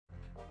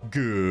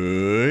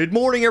Good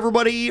morning,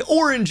 everybody.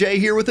 Orange J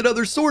here with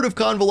another Sword of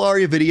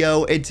Convallaria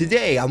video, and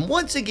today I'm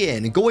once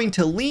again going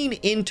to lean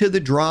into the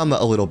drama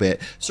a little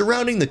bit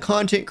surrounding the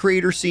content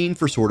creator scene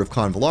for Sword of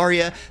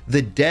Convallaria,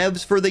 the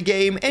devs for the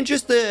game, and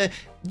just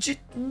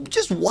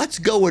what's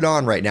going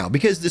on right now,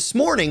 because this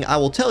morning I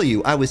will tell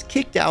you I was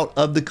kicked out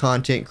of the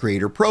content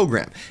creator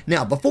program.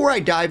 Now, before I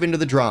dive into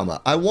the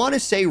drama, I want to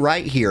say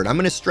right here, and I'm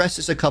going to stress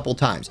this a couple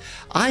times,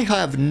 I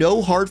have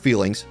no hard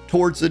feelings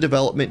towards the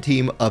development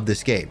team of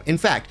this game. In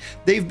fact,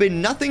 they've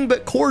been nothing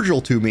but cordial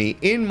to me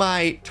in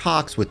my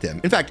talks with them.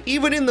 In fact,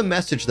 even in the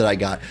message that I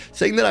got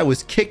saying that I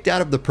was kicked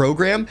out of the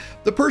program,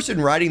 the person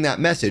writing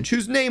that message,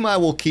 whose name I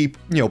will keep,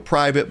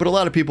 private, but a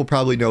lot of people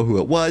probably know who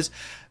it was,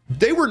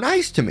 they were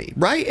nice to me,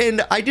 right?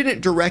 And I didn't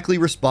directly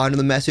respond to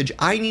the message.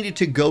 I needed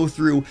to go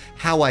through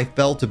how I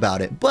felt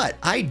about it, but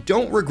I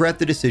don't regret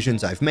the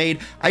decisions I've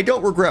made. I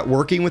don't regret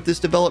working with this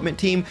development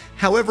team.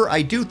 However,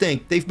 I do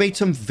think they've made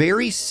some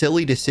very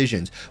silly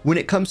decisions when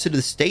it comes to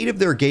the state of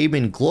their game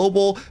in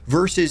global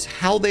versus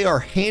how they are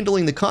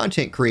handling the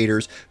content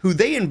creators who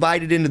they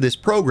invited into this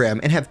program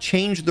and have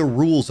changed the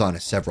rules on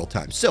us several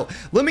times. So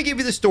let me give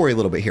you the story a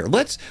little bit here.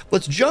 Let's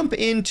jump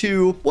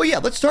into,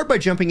 let's start by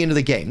jumping into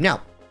the game.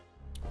 Now,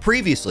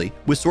 previously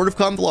with Sword of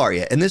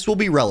Convallaria, and this will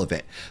be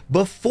relevant,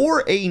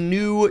 before a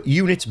new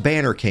unit's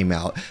banner came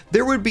out,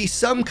 there would be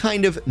some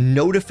kind of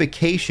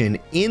notification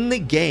in the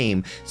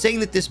game saying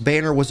that this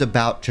banner was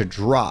about to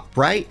drop,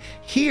 right?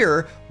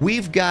 Here,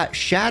 we've got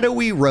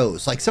Shadowy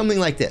Rose, like something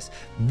like this.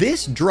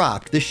 This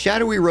dropped, the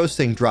Shadowy Rose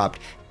thing dropped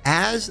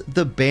as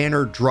the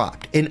banner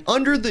dropped. And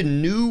under the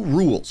new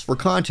rules for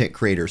content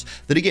creators,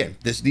 that again,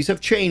 these have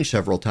changed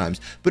several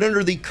times, but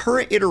under the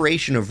current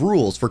iteration of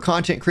rules for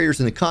content creators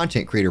in the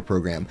content creator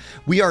program,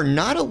 we are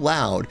not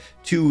allowed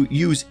to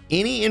use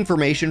any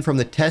information from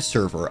the test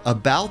server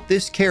about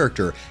this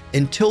character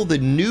until the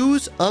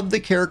news of the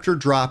character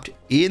dropped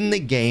in the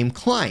game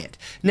client.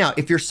 Now,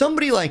 if you're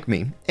somebody like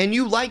me and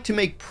you like to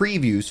make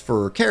previews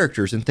for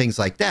characters and things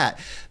like that,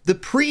 the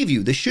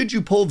preview, the should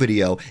you pull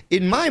video,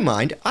 in my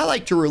mind, I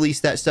like to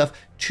release that stuff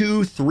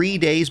 2-3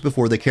 days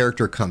before the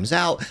character comes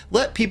out.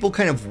 Let people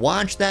kind of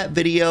watch that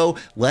video,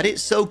 let it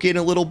soak in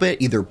a little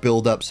bit, either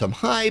build up some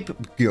hype,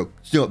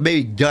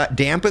 maybe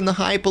dampen the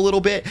hype a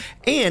little bit.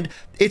 And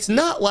it's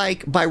not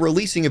like by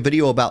releasing a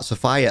video about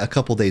Sophia a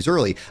couple days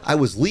early, I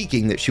was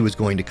leaking that she was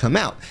going to come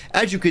out.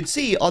 As you could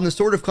see on the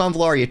Sword of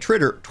Convallaria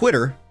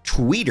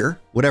Twitter,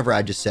 whatever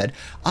I just said,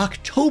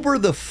 October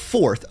the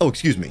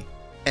 4th,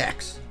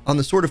 X. On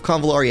the Sword of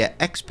Convallaria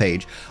X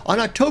page, on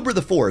October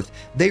the 4th,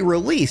 they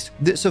released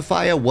that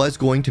Sophia was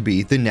going to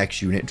be the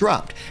next unit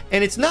dropped.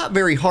 And it's not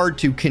very hard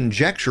to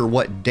conjecture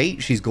what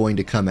date she's going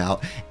to come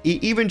out,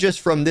 even just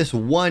from this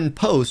one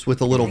post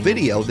with a little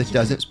video that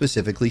doesn't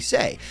specifically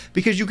say.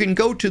 Because you can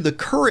go to the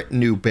current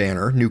new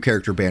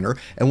character banner,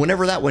 and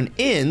whenever that one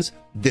ends,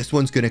 this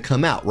one's going to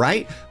come out,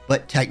 right?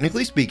 But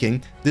technically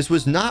speaking, this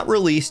was not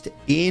released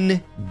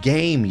in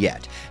game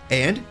yet.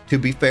 And to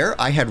be fair,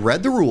 I had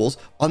read the rules.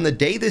 On the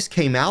day this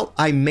came out,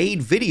 I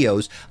made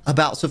videos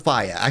about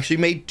Sophia. I actually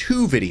made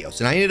 2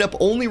 videos, and I ended up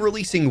only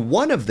releasing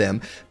one of them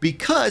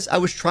because I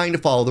was trying to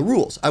follow the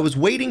rules. I was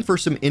waiting for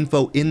some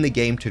info in the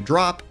game to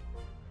drop.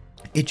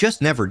 It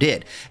just never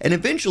did. And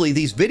eventually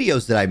these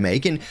videos that I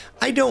make, and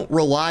I don't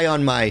rely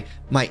on my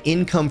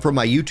income from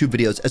my YouTube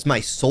videos as my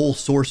sole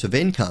source of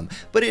income,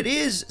 but it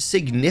is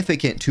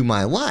significant to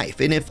my life.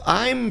 And if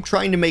I'm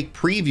trying to make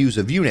previews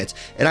of units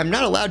and I'm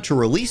not allowed to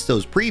release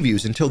those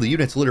previews until the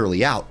unit's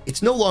literally out,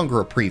 it's no longer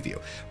a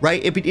preview,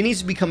 right? It needs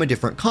to become a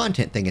different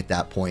content thing at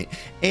that point.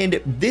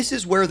 And this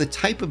is where the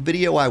type of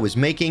video I was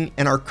making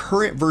and our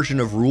current version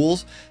of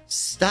rules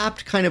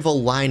stopped kind of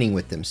aligning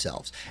with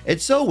themselves. And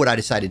so what I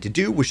decided to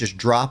do was just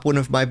drop one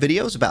of my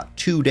videos about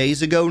 2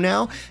 days ago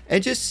now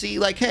and just see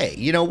like, hey,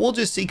 we'll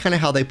just see kind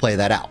of how they play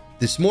that out.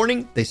 This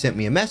morning, they sent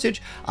me a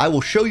message. I will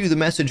show you the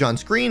message on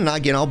screen, and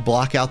again, I'll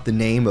block out the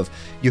name of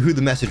who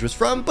the message was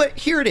from, but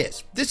here it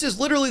is. This is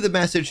literally the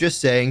message just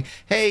saying,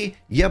 hey,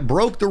 you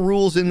broke the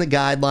rules in the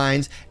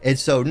guidelines, and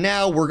so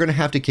now we're gonna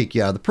have to kick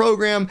you out of the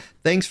program.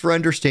 Thanks for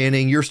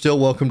understanding. You're still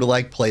welcome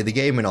to play the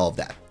game and all of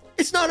that.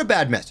 It's not a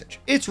bad message.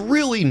 It's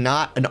really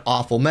not an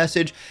awful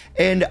message.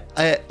 And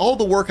all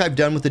the work I've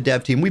done with the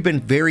dev team, we've been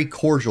very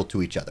cordial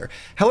to each other.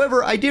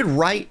 However, I did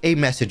write a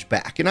message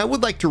back, and I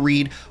would like to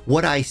read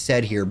what I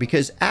said here,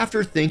 because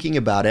after thinking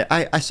about it,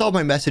 I saw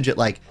my message at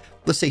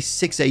let's say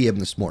 6 a.m.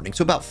 this morning.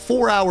 So about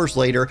 4 hours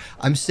later,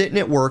 I'm sitting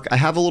at work. I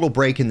have a little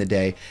break in the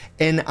day,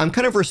 and I'm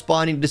kind of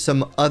responding to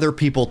some other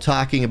people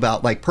talking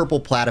about Purple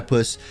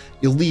Platypus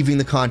leaving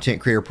the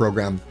content creator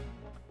program.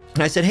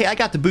 And I said, hey, I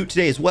got the boot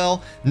today as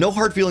well. No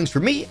hard feelings for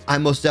me. I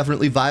most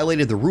definitely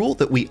violated the rule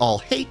that we all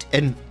hate.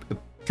 And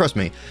trust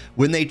me,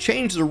 when they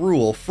changed the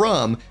rule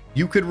from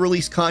you could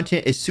release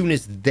content as soon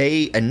as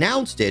they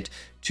announced it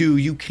to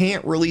you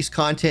can't release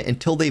content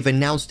until they've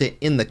announced it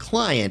in the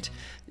client,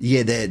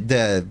 yeah,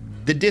 the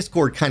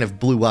Discord kind of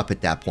blew up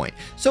at that point.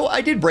 So I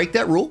did break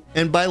that rule,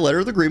 and by letter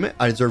of the agreement,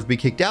 I deserve to be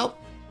kicked out.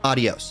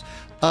 Adios.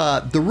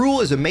 The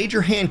rule is a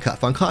major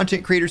handcuff on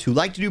content creators who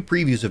like to do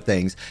previews of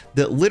things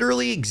that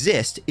literally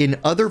exist in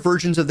other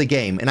versions of the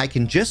game, and I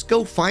can just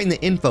go find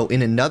the info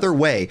in another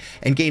way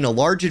and gain a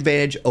large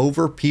advantage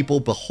over people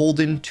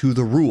beholden to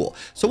the rule.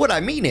 So what I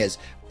mean is,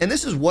 and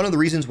this is one of the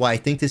reasons why I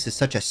think this is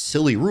such a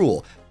silly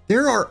rule,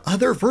 there are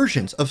other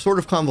versions of Sword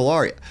of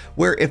Convallaria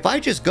where if I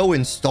just go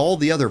install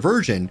the other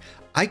version,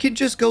 I could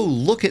just go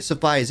look at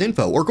Sophia's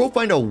info or go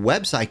find a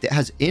website that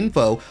has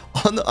info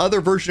on the other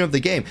version of the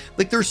game.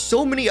 Like, there's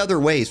so many other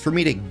ways for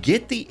me to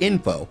get the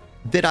info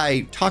that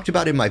I talked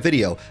about in my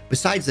video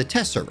besides the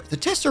test server. The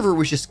test server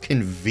was just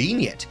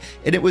convenient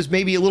and it was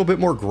maybe a little bit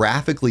more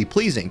graphically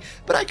pleasing,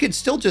 but I could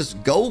still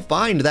just go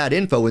find that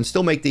info and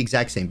still make the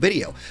exact same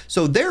video.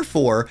 So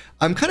therefore,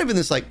 I'm kind of in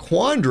this like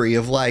quandary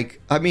of like,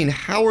 I mean,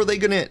 how are they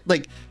gonna,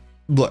 like,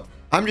 look,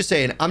 I'm just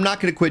saying, I'm not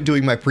going to quit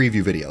doing my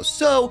preview videos.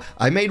 So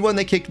I made one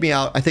that kicked me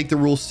out. I think the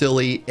rule's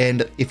silly.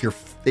 And if you're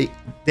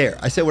there,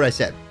 I said what I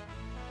said.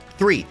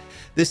 3,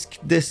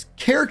 this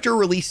character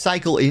release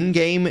cycle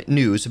in-game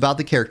news about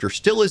the character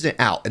still isn't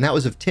out. And that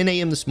was of 10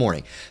 a.m. this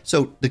morning.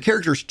 So the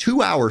character's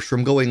 2 hours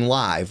from going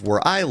live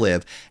where I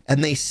live,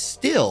 and they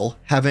still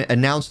haven't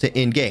announced it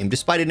in-game,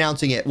 despite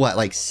announcing it, what,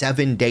 like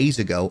 7 days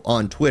ago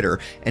on Twitter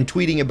and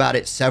tweeting about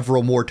it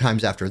several more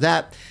times after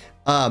that.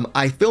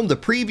 I filmed a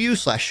preview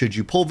 / should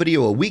you pull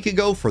video a week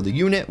ago for the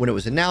unit when it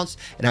was announced,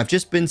 and I've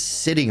just been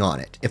sitting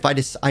on it.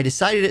 I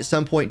decided at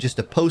some point just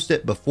to post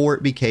it before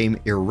it became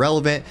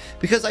irrelevant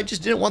because I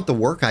just didn't want the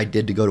work I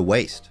did to go to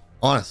waste,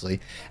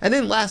 honestly. And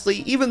then lastly,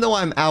 even though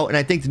I'm out and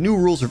I think the new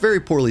rules are very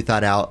poorly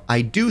thought out,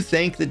 I do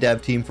thank the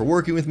dev team for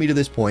working with me to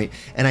this point,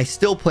 and I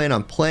still plan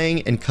on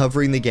playing and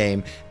covering the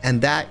game, and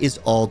that is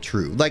all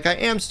true. Like, I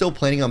am still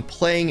planning on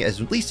playing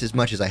at least as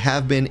much as I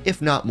have been, if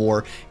not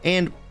more,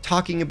 and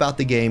talking about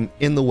the game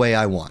in the way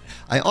I want.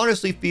 I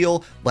honestly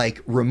feel like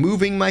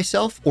removing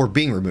myself or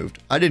being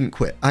removed. I didn't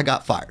quit. I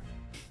got fired.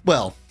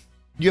 Well,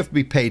 you have to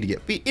be paid to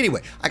get paid. Anyway,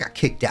 I got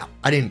kicked out.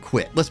 I didn't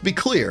quit. Let's be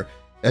clear.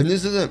 And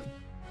this isn't,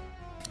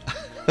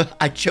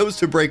 I chose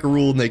to break a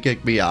rule and they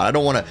kicked me out. I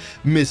don't want to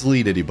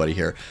mislead anybody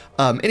here.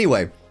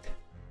 Anyway,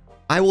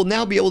 I will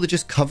now be able to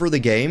just cover the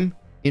game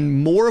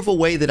in more of a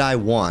way that I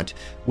want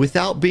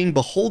without being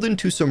beholden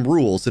to some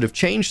rules that have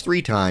changed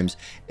 3 times.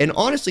 And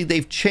honestly,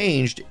 they've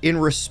changed in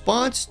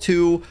response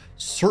to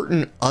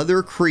certain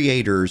other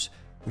creators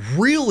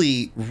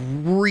really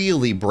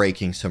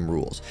breaking some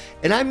rules.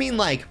 And I mean,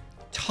 like,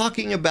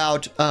 talking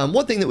about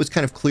one thing that was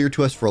kind of clear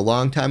to us for a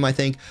long time, I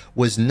think,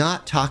 was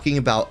not talking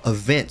about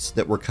events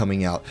that were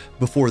coming out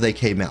before they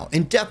came out.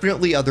 And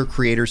definitely other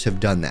creators have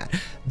done that.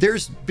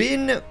 There's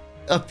been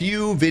a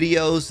few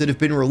videos that have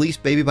been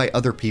released maybe by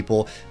other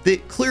people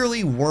that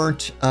clearly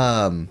weren't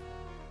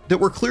that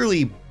were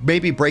clearly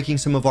maybe breaking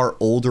some of our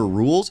older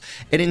rules,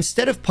 and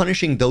instead of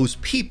punishing those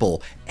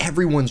people,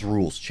 everyone's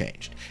rules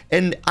changed.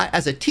 And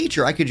as a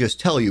teacher, I could just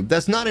tell you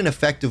that's not an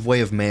effective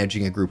way of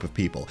managing a group of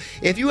people.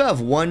 If you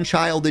have one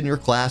child in your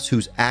class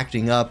who's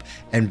acting up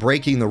and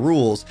breaking the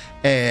rules,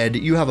 and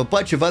you have a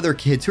bunch of other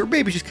kids who are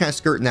maybe just kind of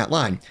skirting that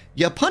line,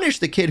 you punish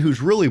the kid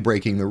who's really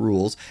breaking the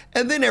rules,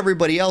 and then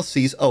everybody else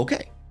sees,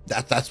 okay,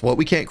 that's what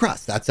we can't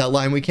cross. That's that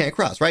line we can't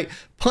cross, right?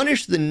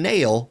 Punish the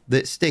nail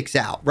that sticks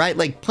out, right?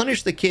 Like,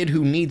 punish the kid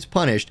who needs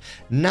punished,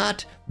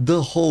 not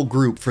the whole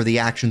group for the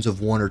actions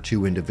of 1 or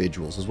 2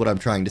 individuals, is what I'm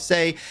trying to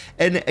say.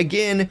 And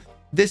again,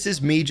 this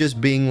is me just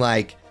being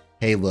like,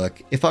 hey,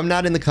 look, if I'm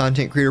not in the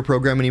content creator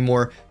program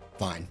anymore,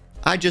 fine.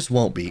 I just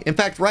won't be. In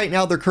fact, right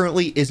now, there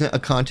currently isn't a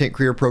content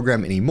creator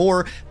program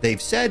anymore.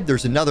 They've said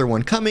there's another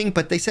one coming,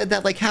 but they said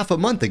that like half a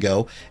month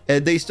ago,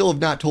 and they still have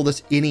not told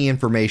us any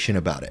information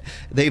about it.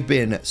 They've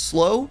been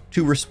slow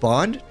to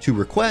respond to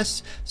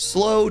requests,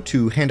 slow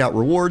to hand out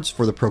rewards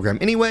for the program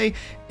anyway,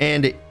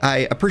 and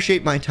I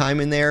appreciate my time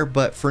in there,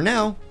 but for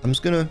now, I'm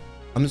just going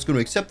to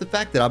accept the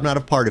fact that I'm not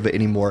a part of it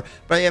anymore,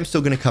 but I am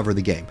still going to cover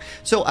the game.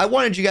 So I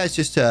wanted you guys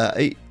just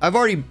to, I've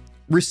already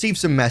received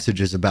some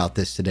messages about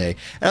this today,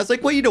 and I was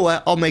like, well, you know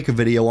what, I'll make a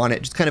video on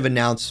it, just kind of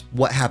announce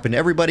what happened to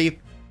everybody.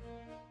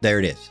 There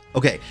it is.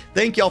 Okay,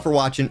 thank y'all for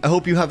watching. I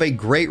hope you have a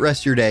great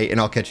rest of your day, and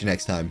I'll catch you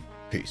next time.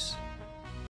 Peace.